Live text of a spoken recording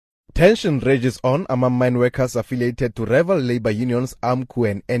Tension rages on among mine workers affiliated to rival labor unions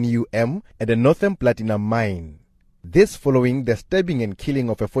AMCU and NUM at the Northam Platinum Mine. This following the stabbing and killing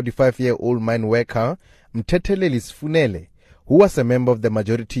of a 45-year-old mine worker, Mtetheleli Sfunele, who was a member of the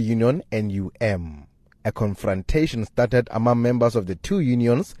majority union NUM. A confrontation started among members of the two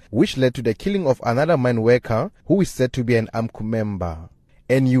unions, which led to the killing of another mine worker who is said to be an AMCU member.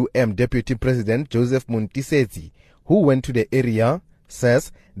 NUM Deputy President Joseph Muntisezi, who went to the area,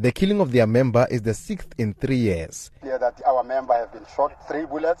 says the killing of their member is the 6th in 3 years. That our member have been shot 3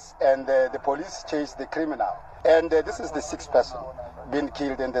 bullets and the police chased the criminal. And this is the 6th person been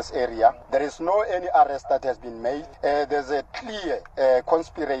killed in this area. There is no any arrest that has been made. There's a clear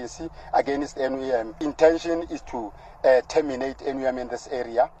conspiracy against NUM. Intention is to terminate NUM in this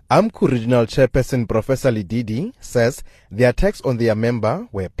area. AMCU Regional Chairperson Professor Lididi says the attacks on their member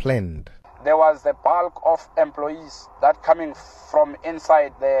were planned. There was the bulk of employees that coming from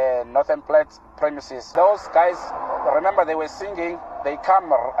inside the Northam Plat premises. Those guys, remember, they were singing, they come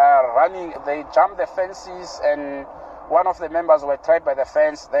running, they jump the fences, and one of the members were tied by the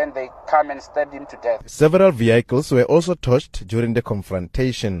fence, then they come and stabbed him to death. Several vehicles were also touched during the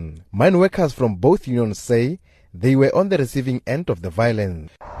confrontation. Mine workers from both unions say they were on the receiving end of the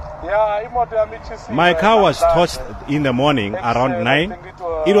violence. My car was touched in the morning around 9.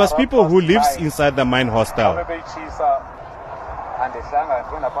 It was people who lives inside the mine hostel.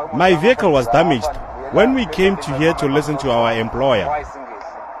 My vehicle was damaged when we came to here to listen to our employer.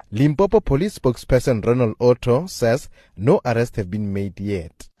 Limpopo police spokesperson Ronald Otto says no arrests have been made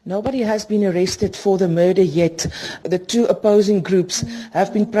yet. Nobody has been arrested for the murder yet. The two opposing groups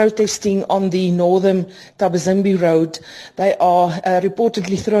have been protesting on the Northam Tabazimbi Road. They are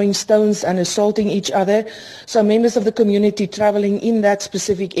reportedly throwing stones and assaulting each other. So members of the community traveling in that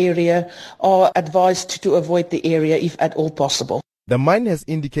specific area are advised to avoid the area if at all possible. The mine has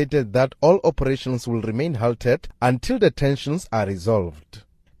indicated that all operations will remain halted until the tensions are resolved.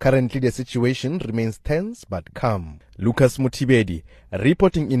 Currently, the situation remains tense but calm. Lucas Mutibedi,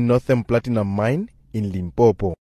 reporting in Northam Platinum Mine in Limpopo.